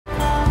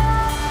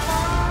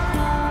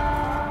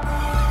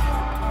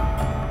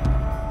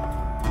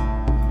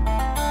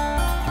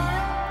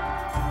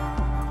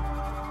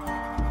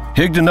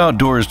Higdon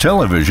Outdoors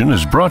Television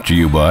is brought to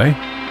you by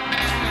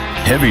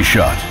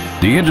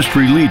HEVI-SHOT, the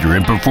industry leader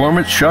in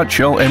performance shot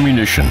shell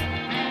ammunition.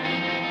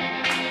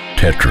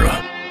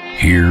 Tetra,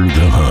 hear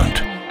the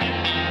hunt.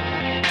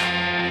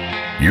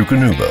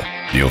 Eukanuba,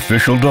 the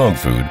official dog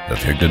food of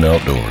Higdon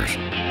Outdoors.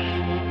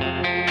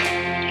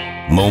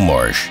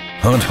 Momarsh,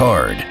 hunt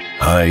hard,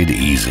 hide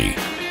easy.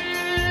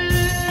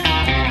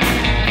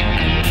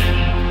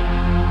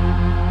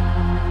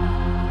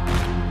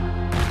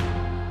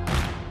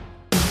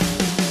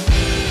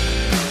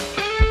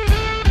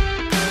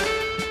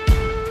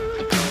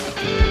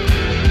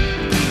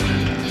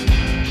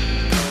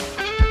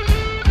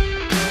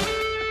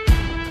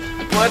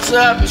 What's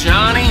up,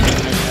 Johnny?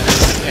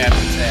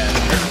 Captain's hat.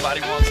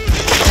 Everybody wants to be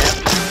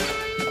captain.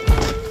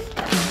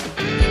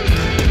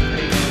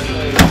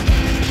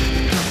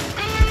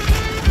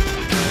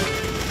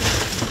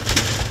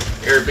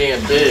 You're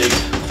being big.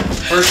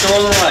 First door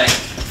on the right.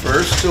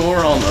 First door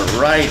on the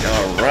right,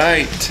 all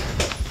right.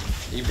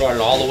 You brought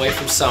it all the way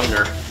from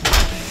Sumner.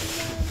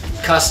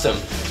 Custom.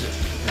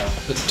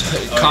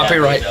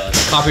 Copyright.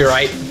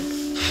 Copyright.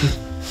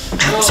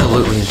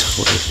 Absolutely and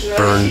totally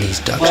burn these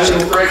ducks.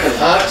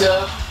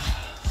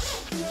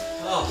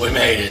 We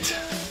made it.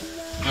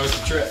 How was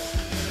the trip?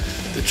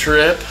 The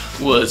trip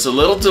was a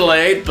little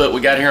delayed, but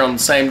we got here on the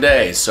same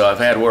day, so I've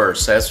had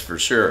worse, that's for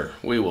sure.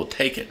 We will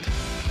take it.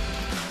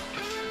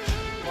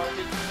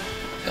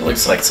 It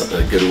looks like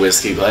a good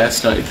whiskey glass,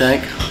 don't you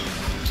think?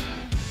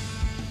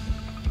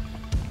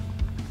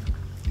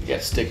 You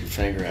gotta stick your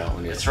finger out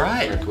when you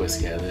drink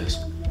whiskey out of this.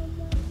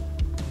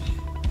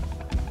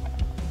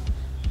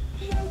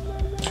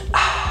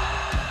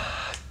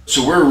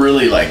 So we're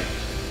really like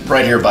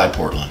right here by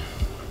Portland.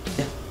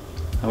 Yeah,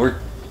 we're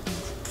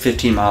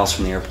 15 miles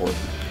from the airport.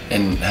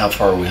 And how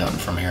far are we hunting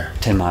from here?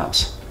 10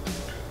 miles.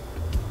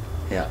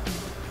 Yeah,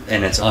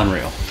 and it's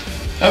unreal.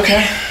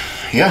 Okay,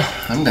 yeah,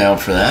 I'm down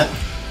for that.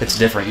 It's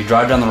different. You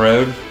drive down the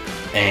road,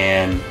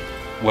 and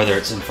whether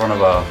it's in front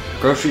of a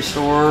grocery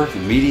store, the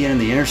median,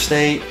 the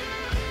interstate,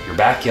 your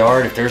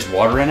backyard, if there's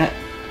water in it,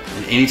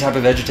 and any type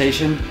of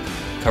vegetation,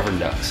 covered in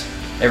ducks.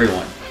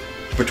 Everyone,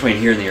 between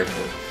here and the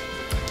airport.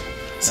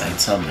 St.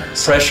 Sumner.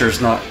 Pressure's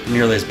not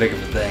nearly as big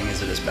of a thing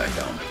as it is back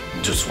home.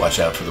 Just watch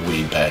out for the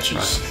weed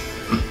patches.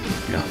 Right.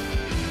 Yeah.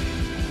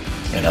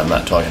 And I'm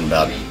not talking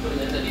about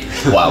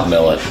wild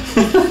millet.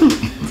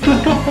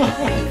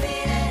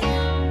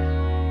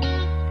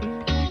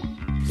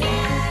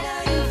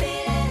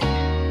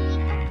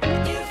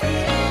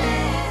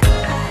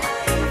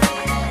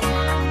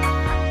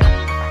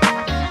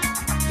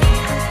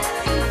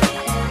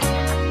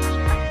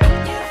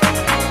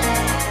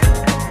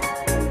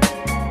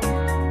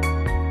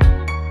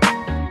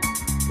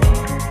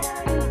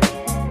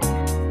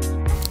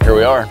 Here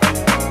we are,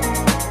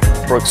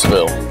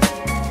 Brooksville.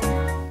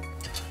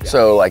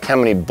 So like how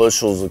many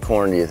bushels of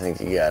corn do you think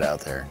you got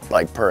out there,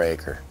 like per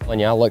acre? And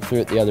yeah, I looked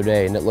through it the other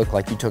day and it looked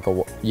like you took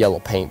a yellow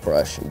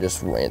paintbrush and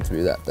just ran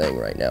through that thing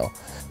right now.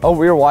 Oh,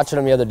 we were watching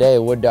them the other day,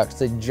 wood ducks,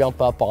 they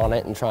jump up on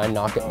it and try and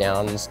knock it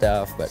down and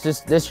stuff. But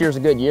just this year's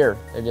a good year.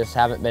 They just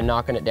haven't been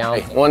knocking it down.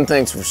 Hey, one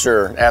thing's for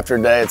sure, after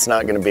a day, it's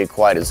not gonna be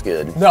quite as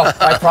good. No,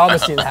 I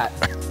promise you that.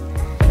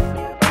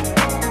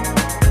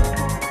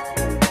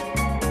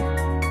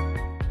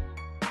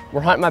 We're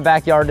hunting my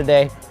backyard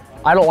today.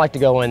 I don't like to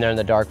go in there in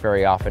the dark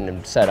very often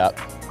and set up.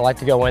 I like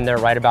to go in there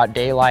right about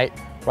daylight,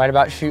 right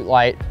about shoot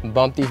light, and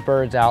bump these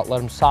birds out, let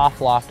them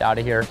soft loft out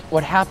of here.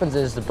 What happens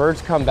is the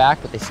birds come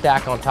back, but they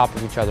stack on top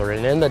of each other.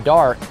 And in the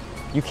dark,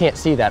 you can't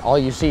see that. All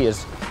you see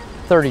is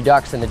 30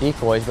 ducks in the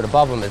decoys, but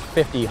above them is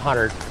 50,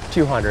 100,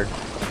 200.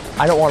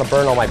 I don't want to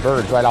burn all my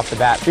birds right off the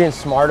bat. Being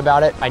smart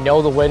about it, I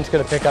know the wind's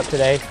gonna pick up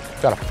today.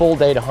 Got a full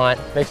day to hunt.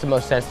 Makes the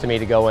most sense to me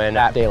to go in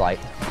at daylight.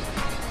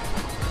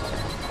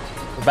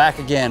 We're back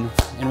again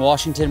in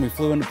Washington. We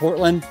flew into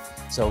Portland,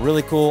 so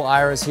really cool.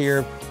 Ira's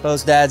here,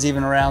 Bo's dad's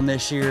even around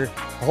this year.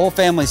 The whole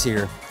family's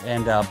here,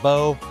 and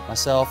Bo,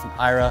 myself, and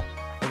Ira,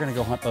 we're gonna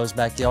go hunt Bo's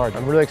backyard.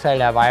 I'm really excited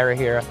to have Ira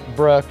here,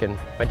 Brooke and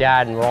my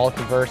dad, and we're all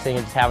conversing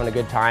and just having a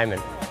good time.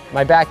 And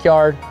my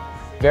backyard,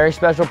 very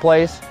special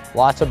place,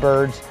 lots of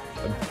birds.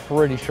 I'm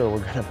pretty sure we're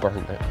gonna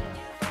burn it.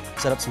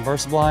 Set up some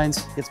Versa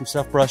blinds, get some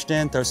stuff brushed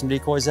in, throw some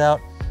decoys out.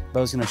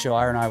 Bo's gonna show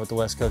Ira and I what the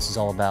West Coast is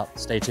all about.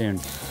 Stay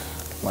tuned.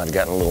 Might have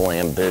gotten a little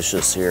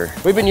ambitious here.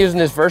 We've been using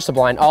this Versa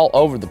blind all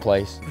over the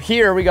place.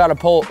 Here we got a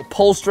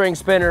pull string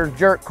spinner,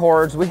 jerk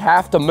cords. We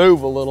have to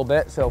move a little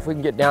bit, so if we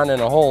can get down in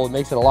a hole, it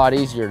makes it a lot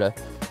easier to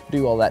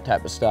do all that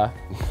type of stuff.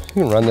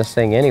 You can run this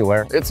thing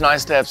anywhere. It's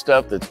nice to have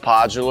stuff that's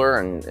modular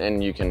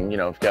and you can, you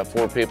know, if you got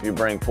 4 people, you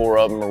bring 4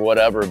 of them or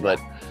whatever, but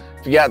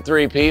if you got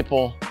 3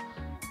 people,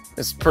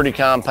 it's pretty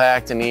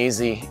compact and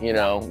easy, you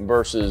know,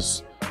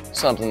 versus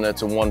something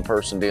that's a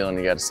one-person deal and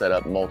you got to set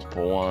up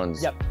multiple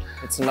ones. Yep.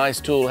 It's a nice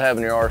tool to have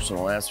in your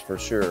arsenal, that's for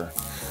sure.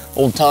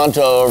 Old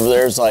Tonto over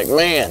there is like,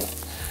 man,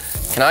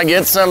 can I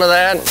get some of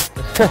that?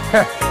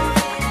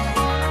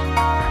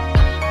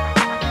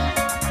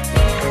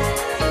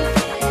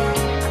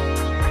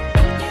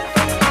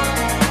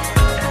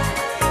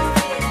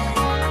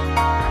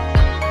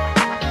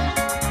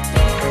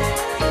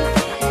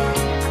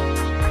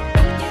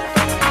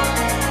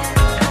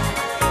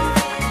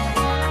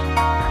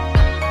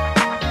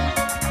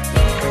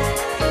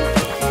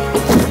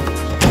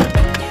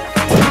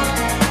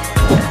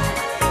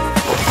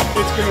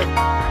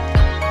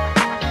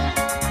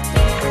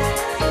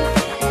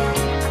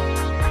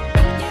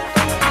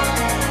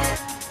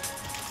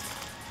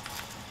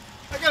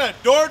 got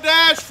a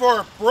DoorDash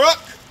for Brooke.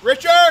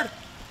 Richard?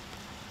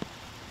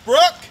 Brooke?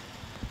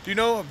 Do you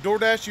know of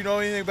DoorDash? Do you know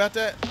anything about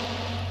that?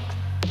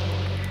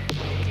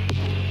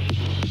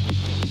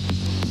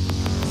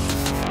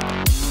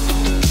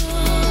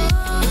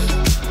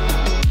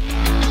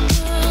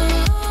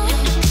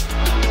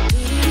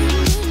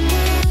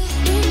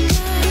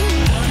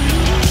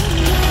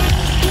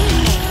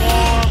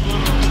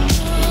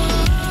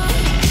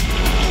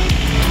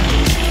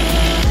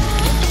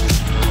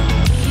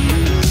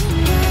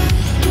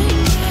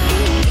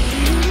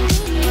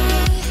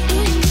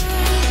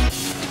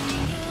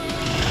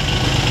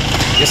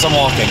 Guess I'm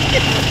walking.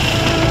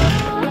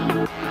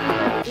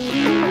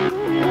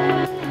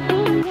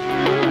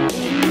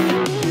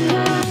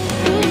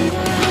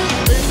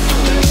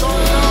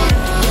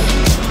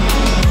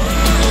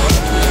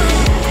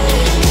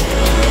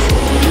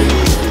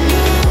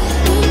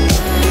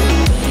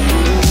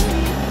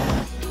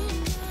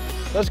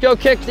 Let's go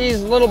kick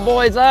these little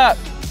boys up.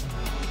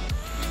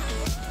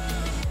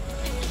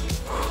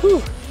 Whew.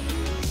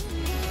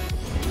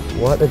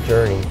 What a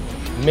journey.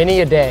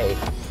 Many a day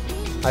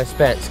I've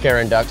spent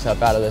scaring ducks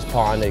up out of this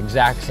pond, the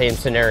exact same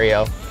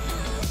scenario.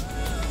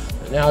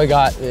 Now we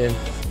got the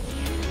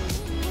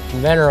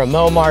inventor of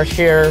Momarsh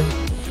here,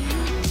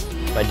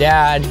 my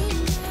dad.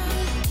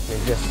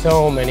 There's just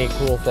so many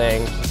cool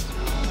things.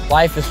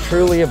 Life is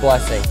truly a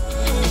blessing.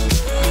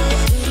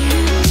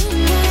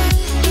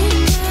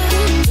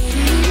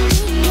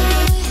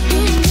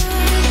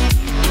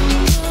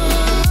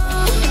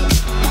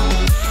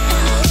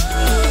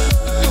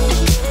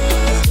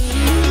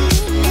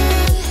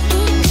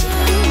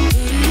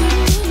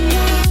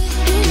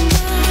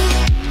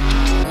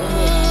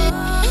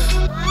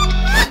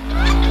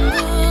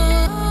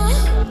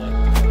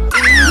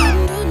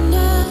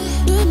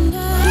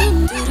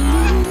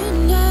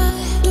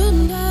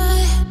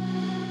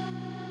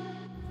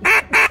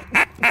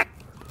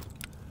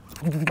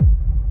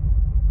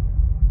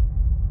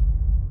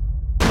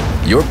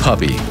 Your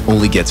puppy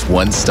only gets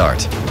one start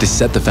to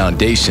set the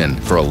foundation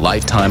for a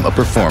lifetime of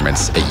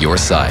performance at your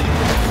side.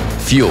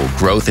 Fuel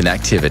growth and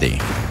activity,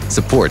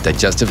 support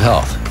digestive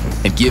health,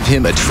 and give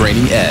him a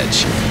training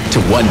edge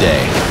to one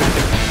day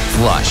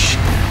flush,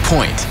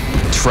 point,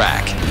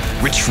 track,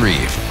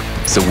 retrieve.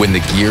 So when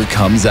the gear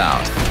comes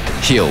out,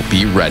 he'll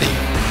be ready.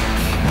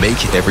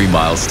 Make every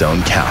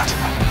milestone count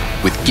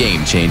with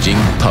game-changing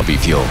puppy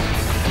fuel.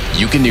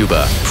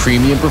 Eukanuba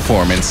Premium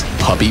Performance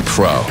Puppy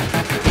Pro.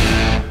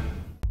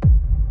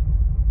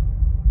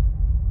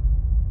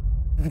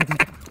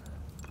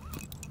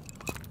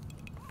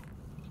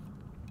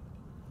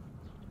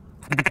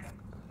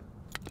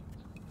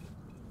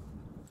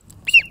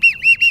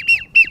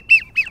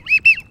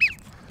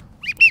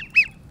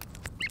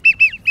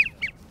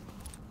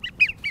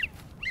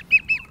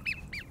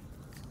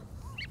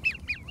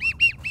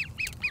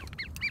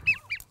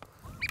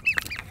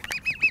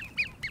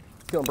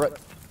 Go, Brett.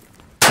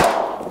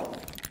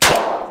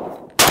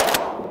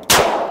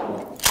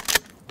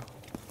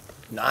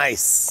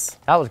 Nice.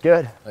 That was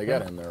good. I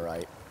got in there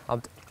right.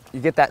 You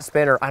get that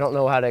spinner, I don't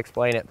know how to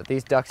explain it, but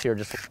these ducks here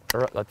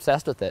are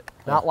obsessed with it.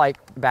 Not like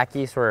back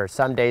east where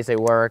some days they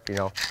work, you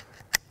know,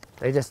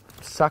 they just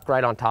suck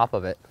right on top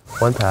of it.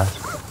 One pass,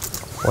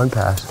 one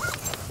pass,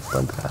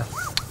 one pass.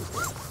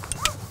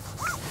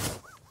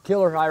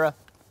 Killer, Ira.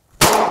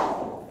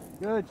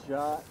 Good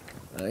shot.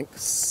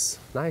 Thanks.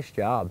 Nice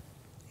job.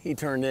 He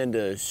turned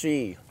into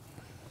she.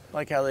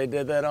 Like how they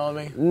did that on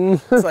me.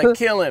 It's like,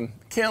 kill him,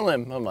 kill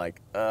him. I'm like,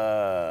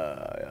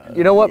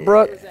 You know what,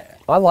 Brooke?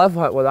 I love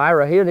hunting with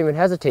Ira. He doesn't even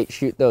hesitate to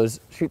shoot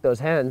those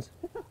hens.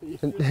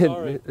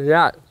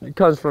 Yeah, he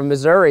comes from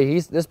Missouri.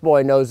 This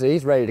boy knows that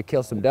he's ready to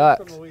kill some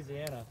ducks. From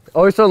Louisiana.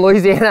 Oh, he's from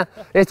Louisiana.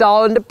 It's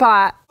all in the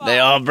pot. They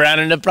all brown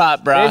in the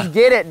pot, bro. Let's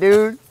get it,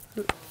 dude.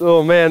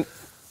 Oh, man.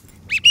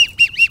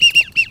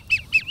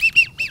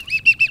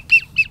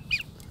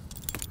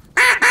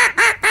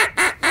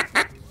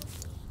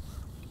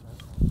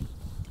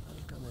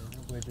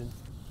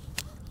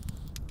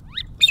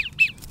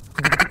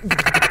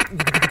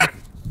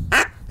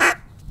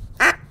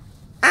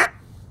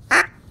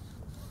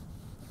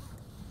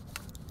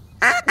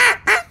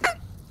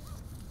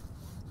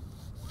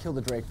 Kill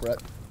the drake,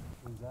 Brett.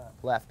 Who's that?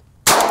 Left.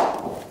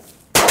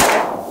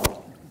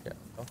 Yeah.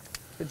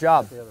 Good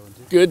job.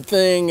 Good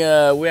thing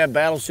we have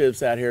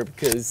battleships out here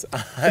because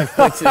I'm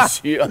going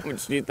to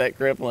shoot that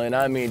crippling.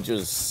 I mean,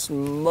 just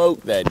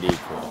smoke that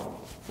decoy.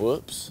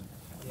 Whoops.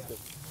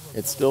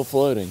 It's still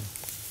floating.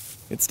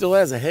 It still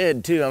has a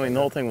head too. I mean, the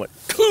whole thing went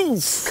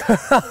poof.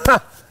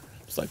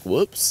 It's like,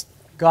 whoops.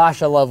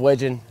 Gosh, I love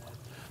Wigeon.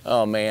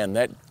 Oh man,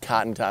 that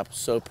cotton top was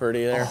so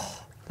pretty there.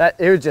 Oh,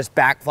 it was just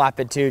back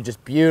flapping too,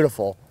 just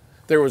beautiful.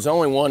 There was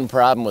only one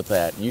problem with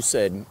that. You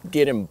said,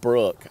 get him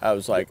Brooke. I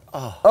was like,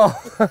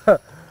 oh.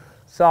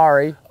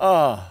 Sorry.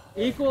 Oh.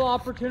 Equal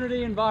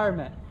opportunity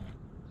environment.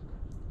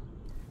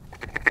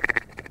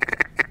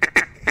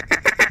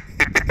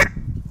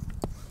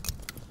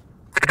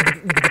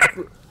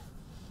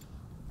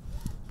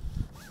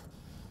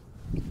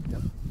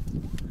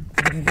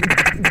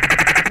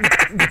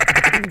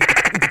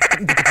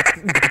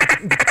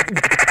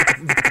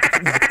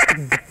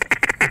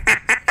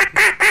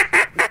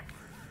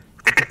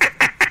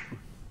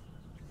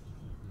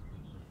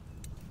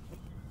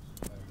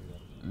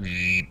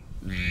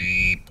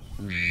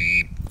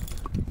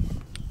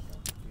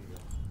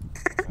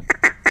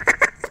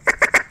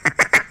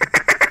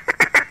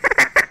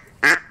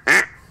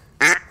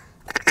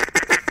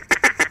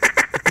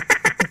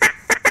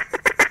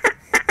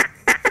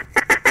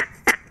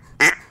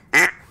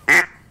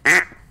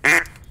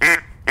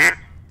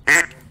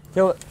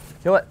 Kill it.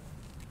 Kill it.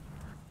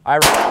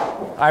 Ira.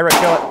 Ira,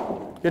 kill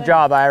it. Good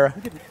job, Ira.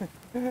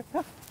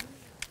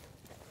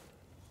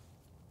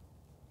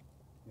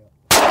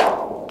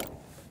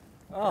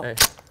 Hey.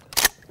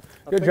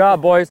 Good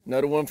job, boys.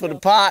 Another one for the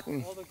pot,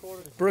 and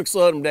Brooks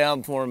slowed him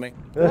down for me.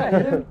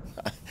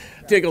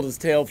 Tickled his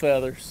tail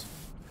feathers.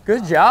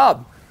 Good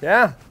job.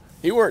 Yeah.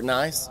 He worked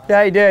nice.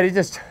 Yeah, he did. He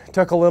just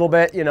took a little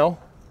bit, you know.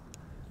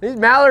 These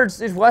mallards,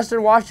 these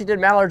Western Washington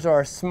mallards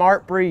are a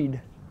smart breed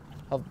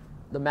of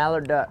the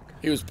mallard duck.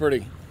 He was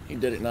pretty. He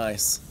did it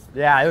nice.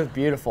 Yeah, it was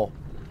beautiful.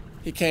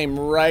 He came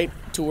right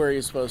to where he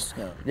was supposed to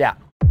come. Yeah.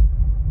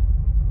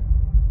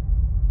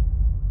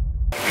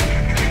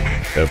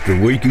 After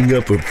waking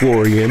up at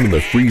 4 a.m. in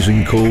the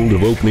freezing cold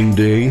of opening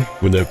day,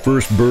 when that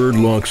first bird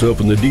locks up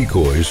in the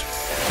decoys,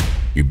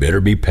 you better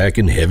be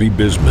packing heavy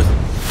bismuth.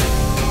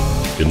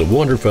 In the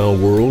waterfowl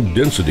world,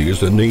 density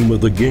is the name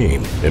of the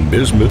game, and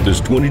bismuth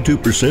is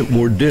 22%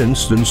 more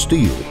dense than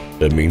steel.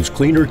 That means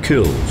cleaner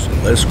kills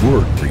and less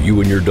work for you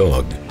and your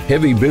dog.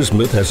 Heavy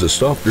bismuth has a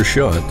softer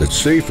shot that's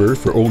safer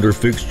for older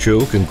fixed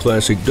choke and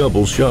classic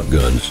double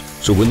shotguns.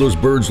 So when those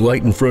birds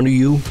light in front of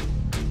you,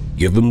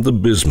 give them the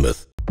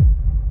bismuth.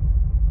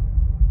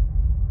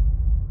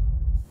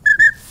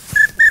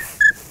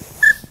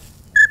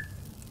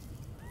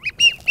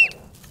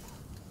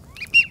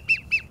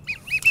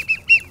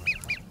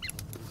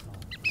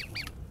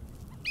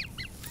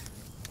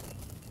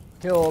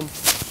 Kill him.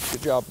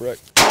 Good job, Brooke.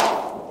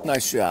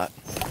 Nice shot.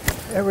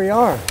 There we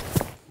are.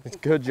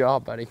 Good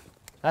job, buddy.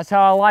 That's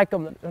how I like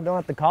them. I don't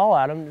have to call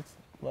at them. Just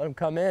let them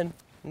come in.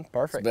 It's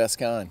perfect. It's the best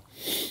kind.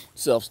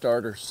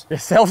 Self-starters. Yeah,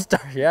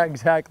 self-start. Yeah,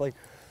 exactly.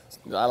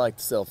 I like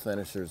the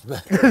self-finishers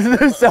better.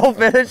 The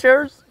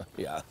self-finishers?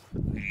 Yeah.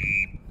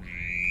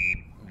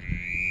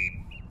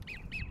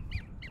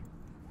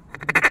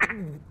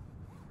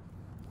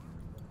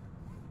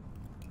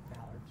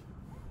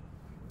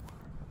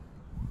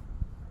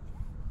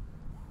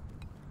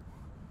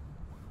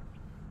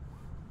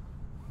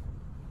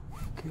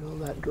 Kill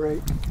that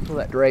drake. Kill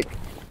that drake.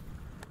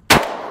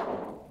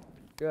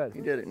 Good.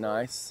 He did it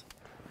nice.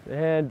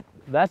 And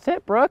that's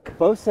it, Brooke.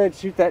 Bo said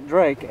shoot that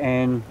drake,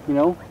 and you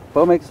know,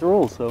 Bo makes the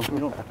rules, so you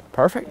don't.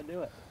 Perfect.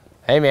 Do it.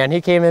 Hey man,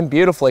 he came in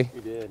beautifully. He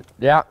did.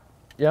 Yeah.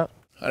 Yeah.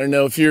 I don't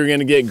know if you were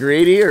gonna get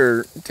greedy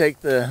or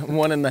take the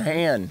one in the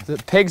hand. The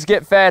pigs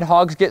get fed,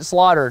 hogs get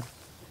slaughtered.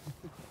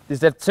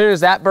 As soon as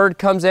that bird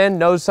comes in,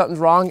 knows something's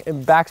wrong,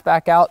 and backs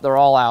back out, they're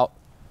all out.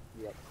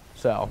 Yep.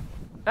 So,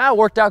 that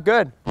worked out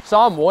good.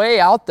 Saw them way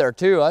out there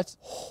too. That's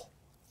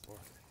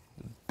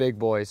big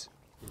boys.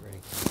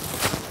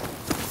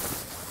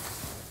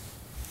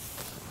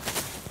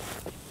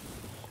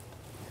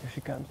 Here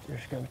she comes. Here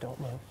she comes. Don't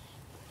move.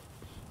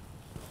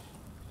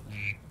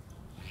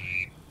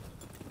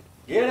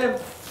 Get him!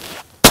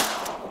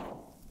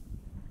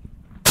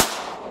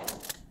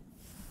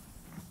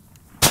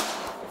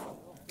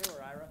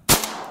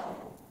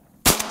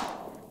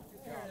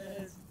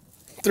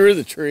 Through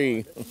the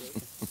tree.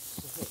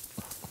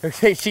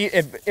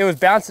 It was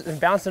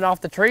bouncing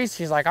off the trees.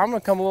 She's like, I'm gonna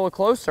come a little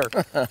closer.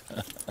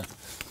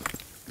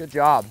 Good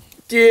job.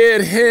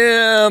 Get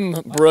him,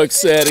 Brooks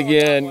said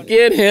again.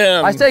 Get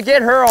him. I said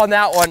get her on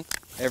that one.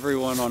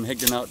 Everyone on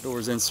Higdon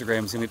Outdoors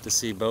Instagram is gonna get to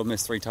see Bo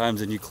miss 3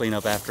 times and you clean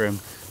up after him.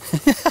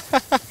 It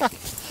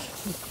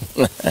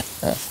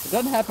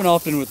doesn't happen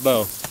often with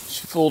Bo.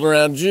 She fooled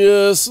around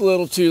just a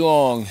little too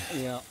long.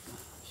 Yeah.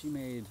 She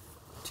made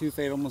 2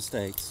 fatal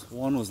mistakes.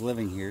 One was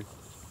living here,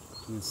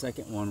 and the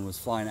second one was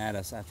flying at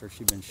us after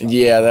she'd been shot.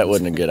 Yeah, that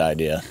wasn't a good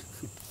idea.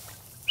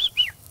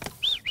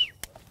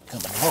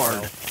 Coming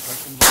hard.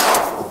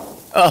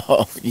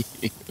 Oh,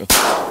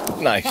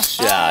 nice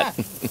shot.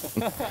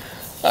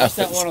 Watch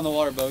that one on the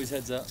water, Bo. His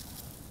head's up.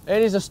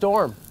 And he's a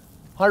storm,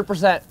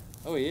 100%.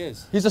 Oh, he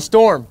is. He's a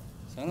storm.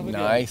 Son of a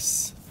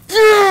nice.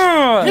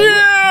 Yeah!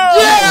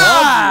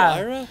 Yeah!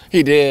 Ira?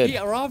 He did. He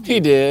robbed you. He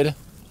did.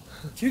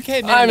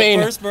 2K I mean,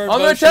 the first bird I'm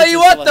gonna tell you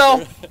what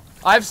though.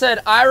 I've said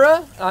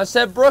Ira, I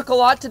said Brooke a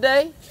lot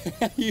today.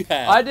 You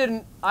have. I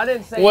didn't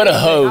say What a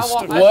anything.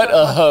 host. What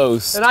a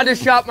host. And I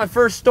just shot my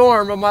first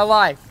storm of my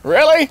life.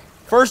 Really?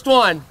 First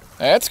one.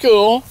 That's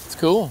cool. It's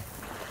cool.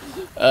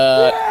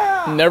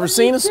 Never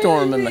seen a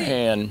storm in the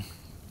hand.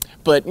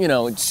 But, you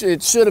know, it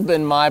should have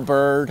been my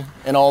bird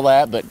and all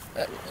that, but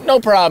no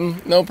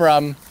problem. No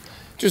problem.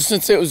 Just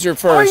since it was your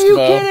first, Are you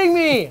Bo. kidding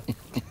me?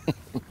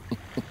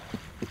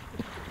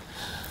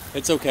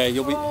 It's okay.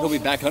 He'll be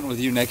back hunting with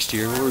you next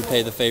year. We'll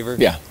repay the favor.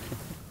 Yeah.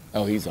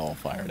 Oh, he's all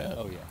fired up.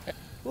 Oh yeah.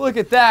 Look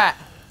at that.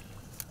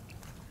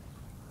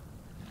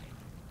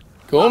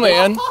 Cool,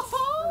 man.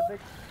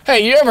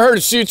 Hey, you ever heard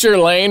of shoot your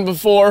lane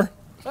before?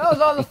 That was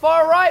on the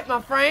far right,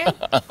 my friend.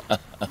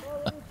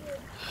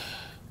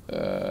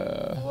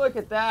 Look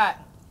at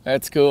that.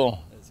 That's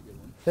cool. That's a good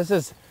one. This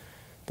is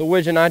the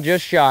widgeon I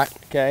just shot,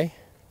 okay?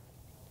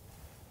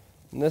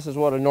 And this is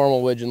what a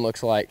normal widgeon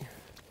looks like. You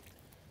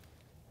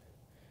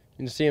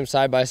can see them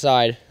side by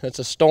side. That's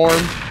a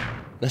storm,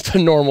 that's a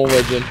normal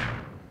widgeon.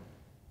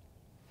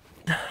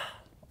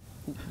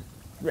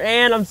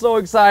 Man, I'm so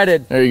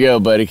excited. There you go,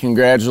 buddy.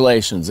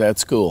 Congratulations.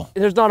 That's cool.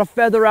 There's not a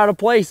feather out of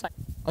place.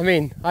 I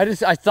mean, I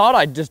thought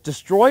I just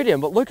destroyed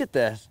him, but look at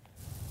this.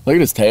 Look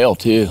at his tail,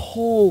 too.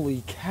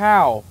 Holy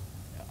cow.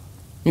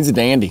 He's a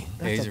dandy.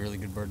 Yeah, he's a really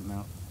good bird to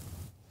mount.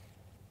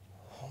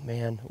 Oh,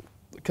 man.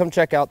 Come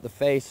check out the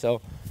face.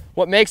 So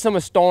what makes him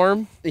a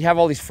storm, you have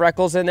all these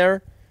freckles in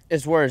there,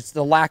 is where it's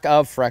the lack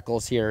of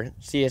freckles here.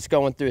 See, it's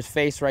going through his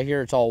face right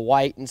here. It's all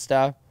white and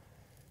stuff.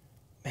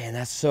 Man,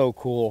 that's so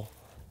cool.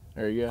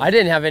 There you go. I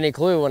didn't have any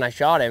clue when I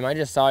shot him. I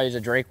just saw he was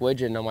a Drake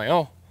Wigeon, and I'm like,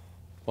 oh,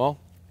 well,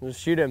 let's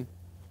shoot him.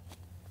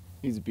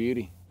 He's a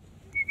beauty.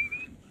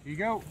 Here you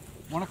go.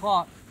 1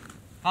 o'clock.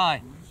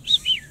 Hi.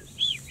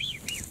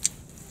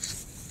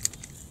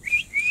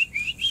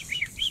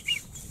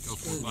 Go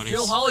for it, buddies.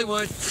 Kill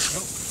Hollywood.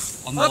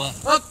 Oh, on the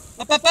left. Up,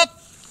 up, up, up.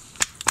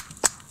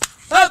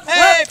 Up,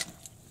 hey!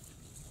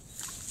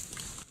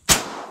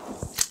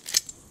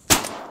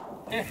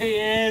 There he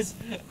is.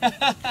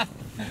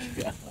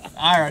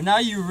 Ira, now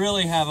you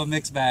really have a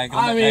mixed bag.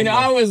 I mean,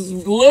 I was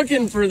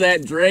looking for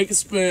that Drake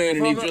spoon,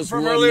 and he just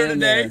from wasn't earlier in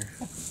today.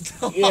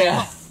 there.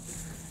 Yeah.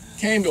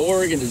 Came to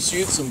Oregon to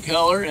shoot some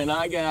color, and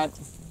I got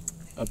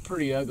a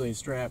pretty ugly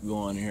strap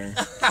going here.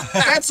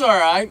 That's all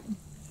right.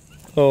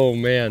 Oh,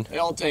 man. They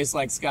all taste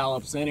like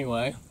scallops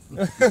anyway.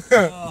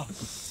 Oh.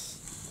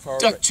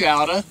 Duck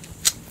chowder.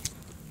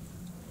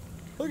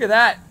 Look at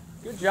that.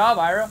 Good job,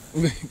 Ira.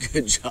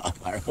 Good job,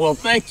 Ira. Well,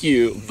 thank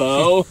you,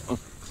 Bo.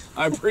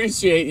 I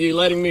appreciate you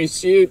letting me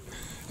shoot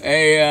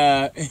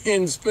a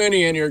hen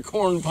spoony in your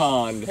corn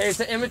pond. Hey, it's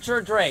an immature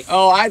Drake.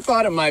 Oh, I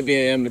thought it might be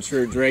an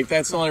immature Drake.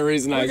 That's the only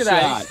reason I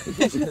shot.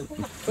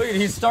 Look at,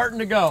 he's starting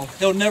to go.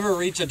 He'll never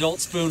reach adult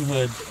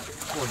spoonhood.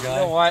 Poor guy.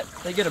 You know what?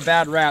 They get a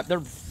bad rap. They're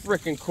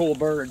freaking cool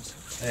birds.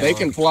 They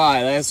can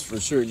fly, that's for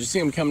sure. Did you see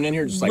them coming in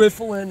here just like...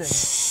 Whiffling. And...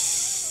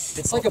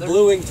 It's like a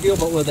blue-winged teal,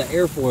 but with an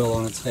airfoil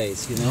on its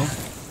face, you know?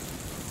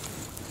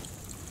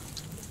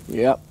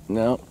 Yep,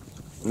 no.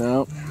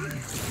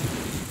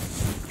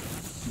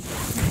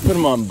 Put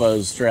them on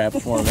Bo's strap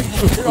for me.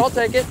 Sure, I'll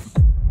take it.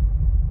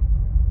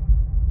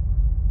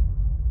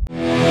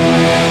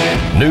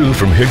 New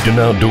from Higdon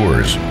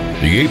Outdoors,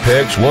 the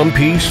Apex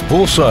one-piece,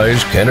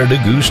 full-size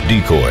Canada Goose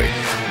decoy.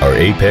 Our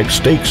Apex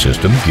stake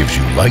system gives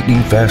you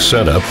lightning-fast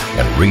setup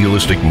and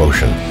realistic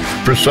motion.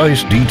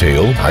 Precise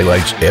detail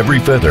highlights every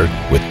feather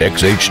with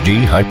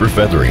XHG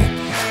hyper-feathering.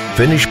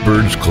 Finish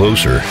birds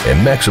closer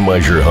and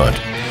maximize your hunt.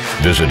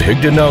 Visit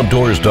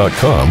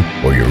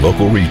HigdonOutdoors.com or your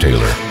local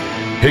retailer.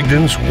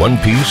 Higdon's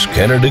one-piece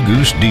Canada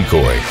Goose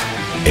decoy.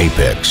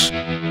 Apex. Oh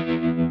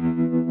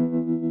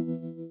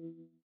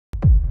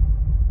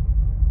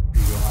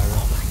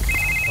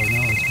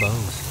no, it's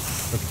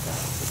Bo's. Look at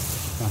that.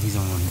 Now he's the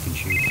only one who can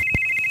shoot.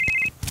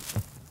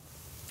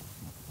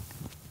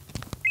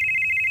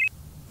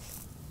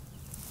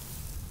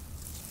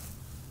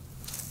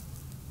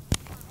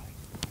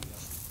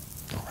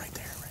 Oh, right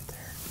there.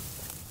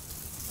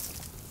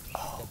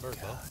 Oh,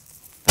 God.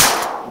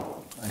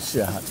 I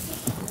shot.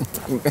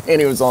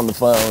 And he was on the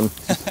phone.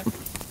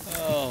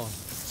 Oh,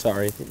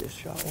 sorry if you just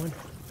shot one.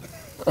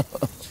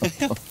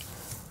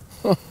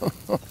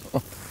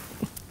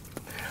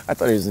 I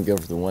thought he was going to go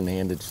for the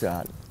one-handed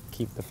shot.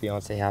 Keep the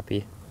fiance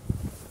happy.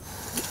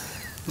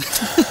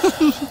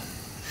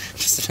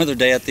 Just another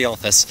day at the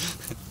office.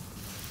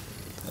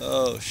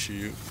 Oh,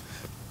 shoot.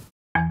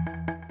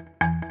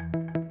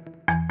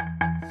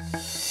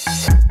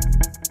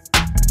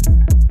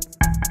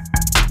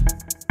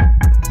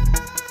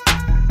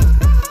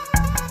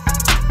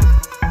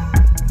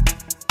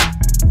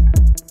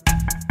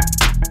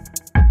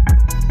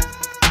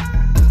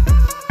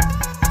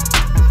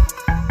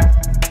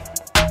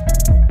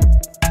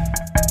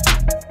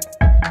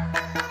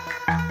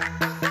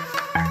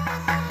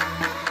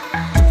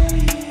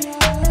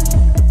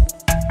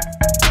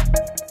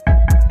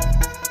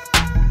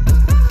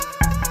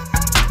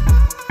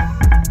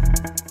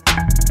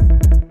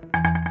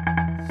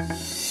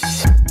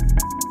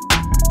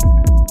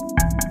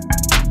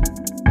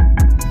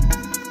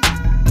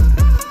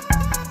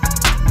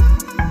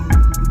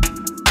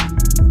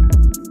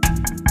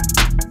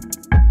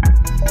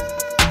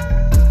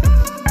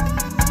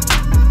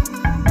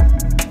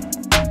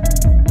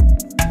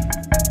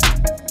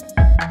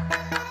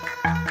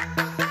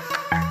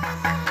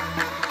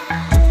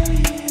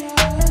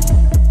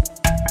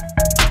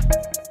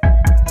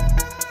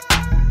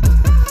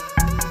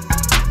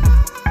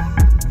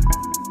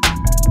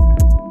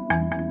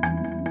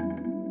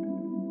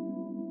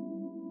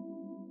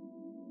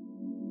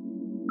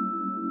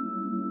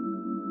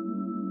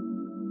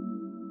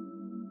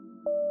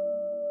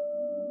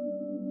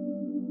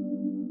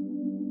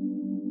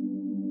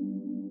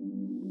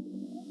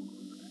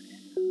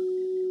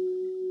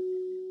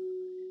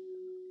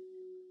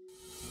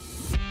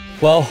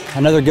 Well,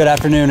 another good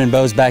afternoon in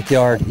Bo's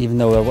backyard, even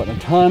though there wasn't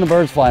a ton of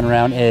birds flying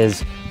around,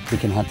 is we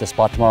can hunt this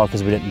spot tomorrow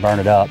because we didn't burn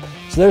it up.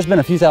 So there's been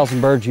a few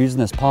thousand birds using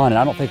this pond, and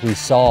I don't think we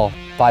saw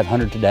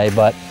 500 today,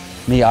 but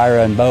me,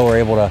 Ira, and Bo were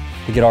able to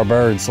get our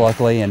birds,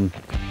 luckily, and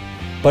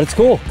But it's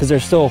cool because they're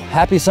still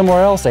happy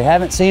somewhere else. They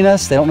haven't seen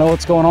us. They don't know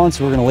what's going on.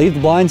 So we're gonna leave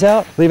the blinds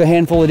out, leave a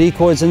handful of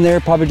decoys in there,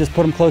 probably just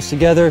put them close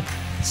together,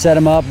 set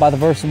them up by the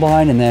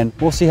Versa-blind, and then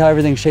we'll see how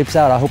everything shapes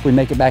out. I hope we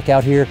make it back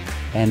out here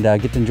and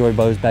get to enjoy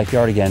Bo's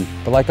backyard again.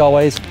 But like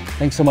always,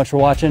 thanks so much for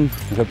watching.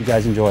 I hope you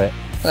guys enjoy it.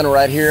 Kind of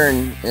right here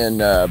in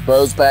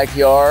Bo's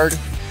backyard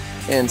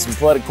and some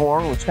flooded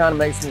corn, which kind of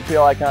makes me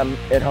feel like I'm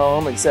at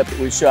home, except that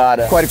we shot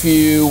quite a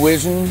few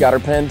Wigeon, got our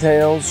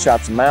pintails, shot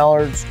some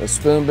mallards, a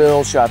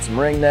spoonbill, shot some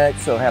ringnecks,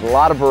 so had a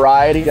lot of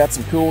variety, got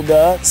some cool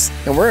ducks,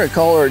 and we're gonna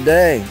call her a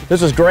day.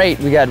 This was great.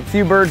 We got a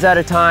few birds at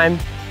a time,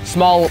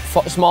 small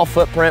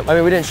footprint. I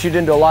mean, we didn't shoot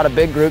into a lot of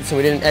big groups and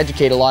we didn't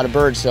educate a lot of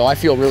birds, so I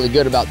feel really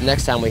good about the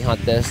next time we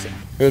hunt this.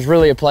 It was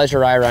really a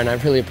pleasure, Ira, and I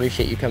really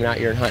appreciate you coming out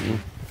here and hunting.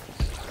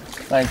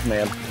 Thanks,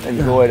 man.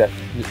 Enjoyed it.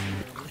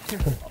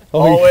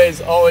 Always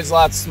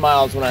lots of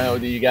smiles when I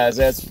hold you guys,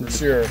 that's for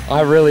sure.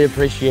 I really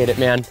appreciate it,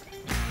 man.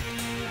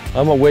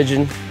 I'm a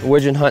Wigeon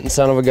hunting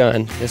son of a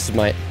gun. This is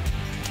my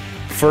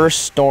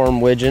first storm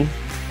Wigeon.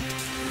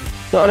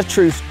 Not a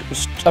true,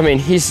 I mean,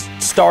 he's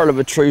start of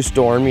a true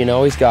storm, you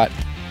know. He's got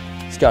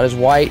his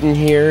white in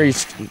here,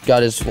 he's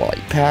got his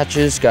white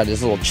patches, got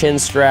his little chin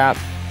strap.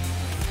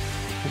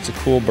 It's a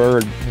cool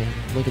bird.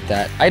 Look at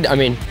that. I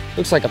mean,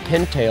 looks like a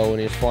pintail when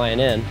he's flying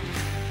in,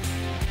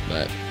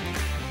 but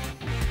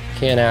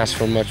can't ask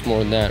for much more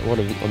than that. What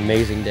an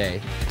amazing day.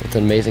 It's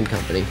an amazing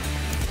company.